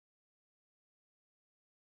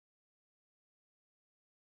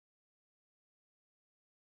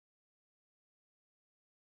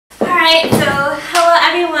Alright, so hello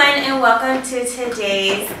everyone and welcome to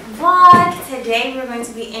today's vlog. Today we're going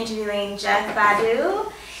to be interviewing Jeff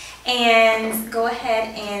Badu. And go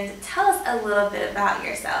ahead and tell us a little bit about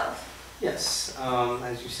yourself. Yes,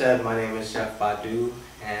 as you said, my name is Jeff Badu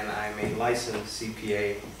and I'm a licensed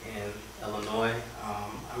CPA in Illinois.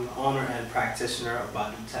 I'm the owner and practitioner of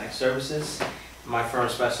Badu Tax Services. My firm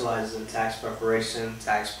specializes in tax preparation,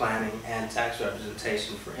 tax planning, and tax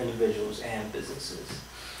representation for individuals and businesses.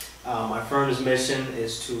 My firm's mission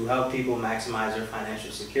is to help people maximize their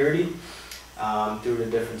financial security through the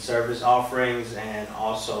different service offerings and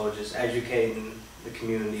also just educating the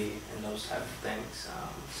community and those type of things.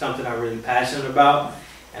 Something I'm really passionate about,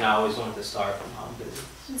 and I always wanted to start my own business.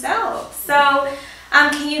 Dope. So,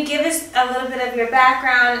 can you give us a little bit of your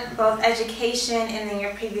background, both education and then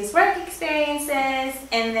your previous work experiences,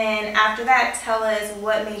 and then after that, tell us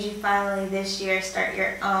what made you finally this year start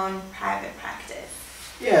your own private practice?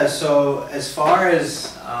 Yeah. So as far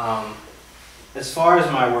as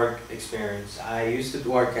my work experience, I used to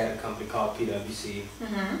work at a company called PwC,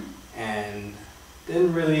 and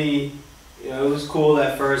didn't really, it was cool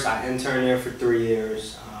at first. I interned there for 3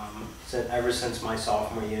 years. Ever since my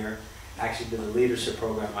sophomore year, I actually did a leadership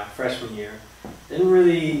program my freshman year. Didn't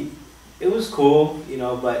really, it was cool,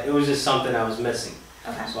 but it was just something I was missing.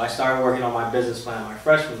 Okay. So I started working on my business plan my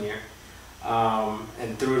freshman year.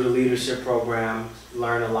 And through the leadership program,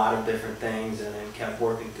 learned a lot of different things, and then kept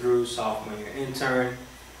working through sophomore year intern,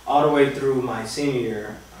 all the way through my senior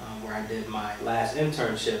year, where I did my last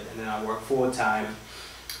internship, and then I worked full-time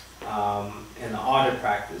in the audit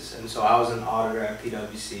practice. And so I was an auditor at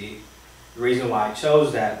PwC. The reason why I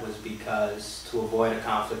chose that was because to avoid a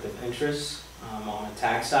conflict of interest on the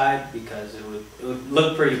tax side, because it would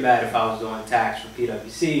look pretty bad if I was doing tax for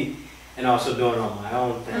PwC and also doing it on my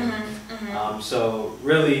own thing. So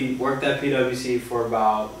really worked at PwC for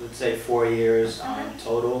about, let's say, 4 years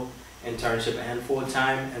total, internship and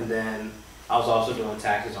full-time, and then I was also doing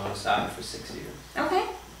taxes on the side for 6 years. Okay,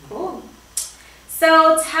 cool.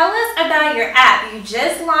 So tell us about your app. You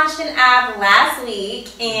just launched an app last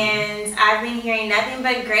week, and I've been hearing nothing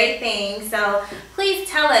but great things. So please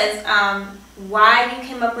tell us why you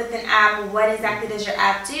came up with an app, what exactly does your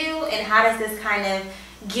app do, and how does this kind of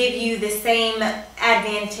give you the same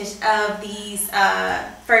advantage of these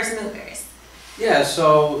first movers? Yeah,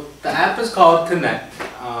 so the app is called Connect,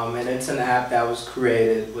 and it's an app that was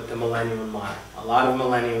created with the millennial in mind. A lot of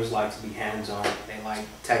millennials like to be hands-on. They like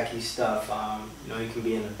techie stuff. You can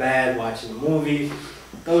be in the bed watching a movie,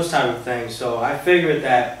 those type of things. So I figured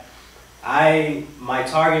that my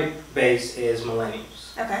target base is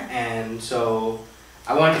millennials. Okay. And so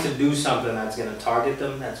I wanted to do something that's going to target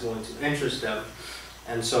them, that's going to interest them.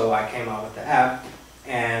 And so I came out with the app.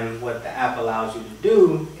 And what the app allows you to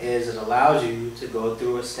do is it allows you to go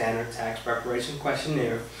through a standard tax preparation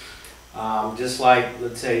questionnaire. Just like,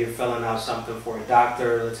 let's say you're filling out something for a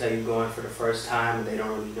doctor, let's say you're going for the first time and they don't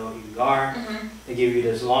really know who you are. They give you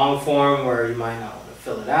this long form where you might not want to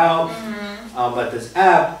fill it out. But this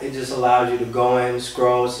app, it just allows you to go in,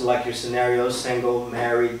 scroll, select your scenarios, single,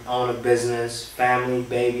 married, own a business, family,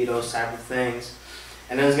 baby, those type of things.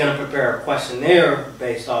 And then it's going to prepare a questionnaire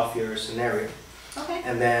based off your scenario. Okay.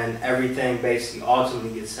 And then everything basically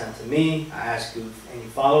ultimately gets sent to me. I ask you any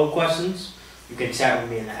follow-up questions. You can chat with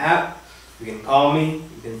me in the app. You can call me.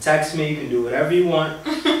 You can text me. You can do whatever you want.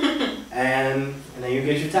 and then you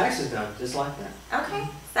get your taxes done, just like that. Okay.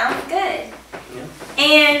 Sounds good. Yeah.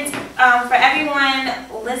 And for everyone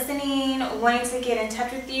listening, wanting to get in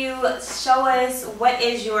touch with you, show us what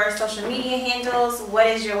is your social media handles, what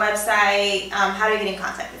is your website, how do we get in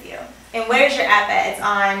contact with you? And where's your app at? It's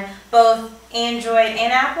on both Android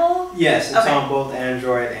and Apple? Yes, it's on both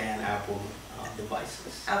Android and Apple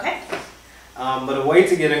devices. Okay. But a way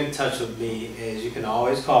to get in touch with me is you can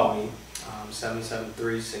always call me,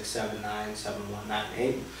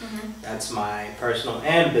 773-679-7198. That's my personal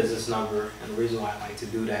and business number. And the reason why I like to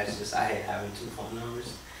do that is just I hate having two phone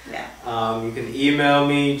numbers. Yeah. You can email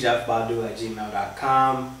me,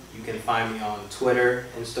 jeffbadu@gmail.com. You can find me on Twitter,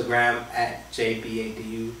 Instagram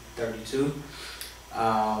 @jbadu32.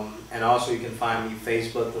 And also you can find me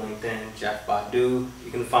Facebook, LinkedIn, Jeff Badu.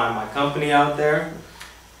 You can find my company out there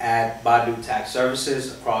at Badu Tax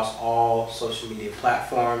Services across all social media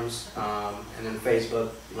platforms, and then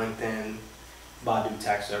Facebook, LinkedIn, Badu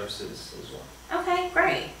Tax Services as well. Okay,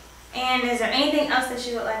 great. And is there anything else that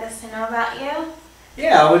you would like us to know about you?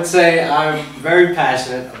 Yeah, I would say I'm very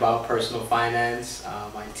passionate about personal finance. I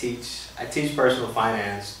teach personal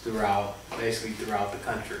finance basically throughout the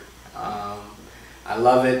country. I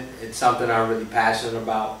love it. It's something I'm really passionate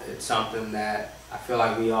about. It's something that I feel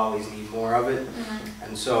like we always need more of it.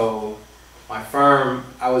 And so my firm,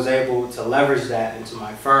 I was able to leverage that into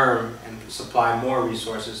my firm and supply more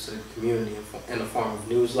resources to the community in the form of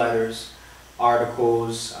newsletters,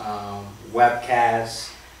 articles,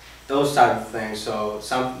 webcasts, those type of things. So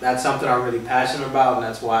that's something I'm really passionate about, and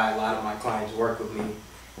that's why a lot of my clients work with me,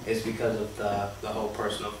 is because of the whole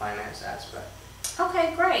personal finance aspect.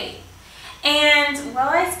 Okay, great. And while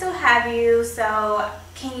I still have you, so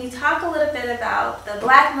can you talk a little bit about the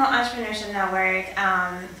Black Male Entrepreneurship Network?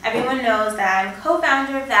 Everyone knows that I'm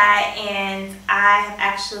co-founder of that, and I have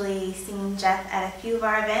actually seen Jeff at a few of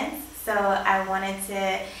our events. So I wanted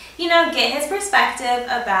to, get his perspective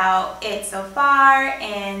about it so far,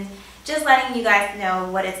 and just letting you guys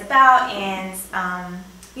know what it's about and,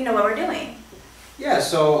 what we're doing. Yeah,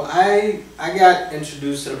 so I got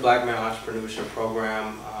introduced to the Black Male Entrepreneurship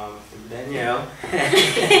Program from Danielle.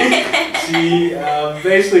 She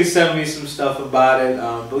basically sent me some stuff about it.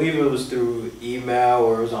 I believe it was through email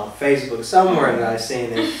or it was on Facebook, somewhere that I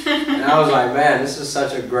seen it. And I was like, man, this is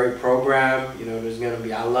such a great program. There's going to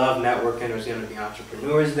be, I love networking, there's going to be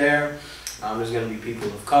entrepreneurs there. There's going to be people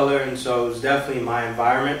of color, and so it was definitely my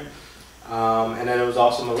environment. And then it was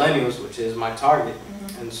also millennials, which is my target.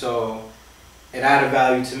 And so it added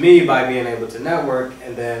value to me by being able to network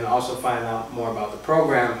and then also find out more about the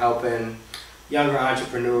program, helping younger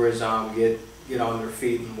entrepreneurs get on their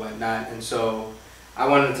feet and whatnot. And so I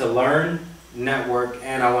wanted to learn, network,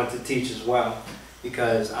 and I wanted to teach as well,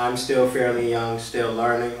 because I'm still fairly young, still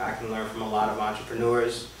learning. I can learn from a lot of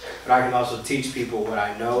entrepreneurs, but I can also teach people what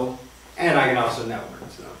I know, and I can also network.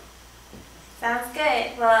 So. Sounds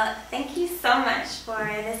good. Well, thank you so much for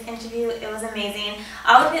this interview. It was amazing.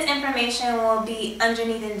 All of his information will be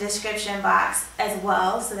underneath in the description box as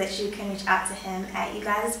well, so that you can reach out to him at you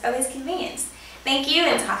guys' earliest convenience. Thank you,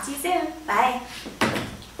 and talk to you soon. Bye.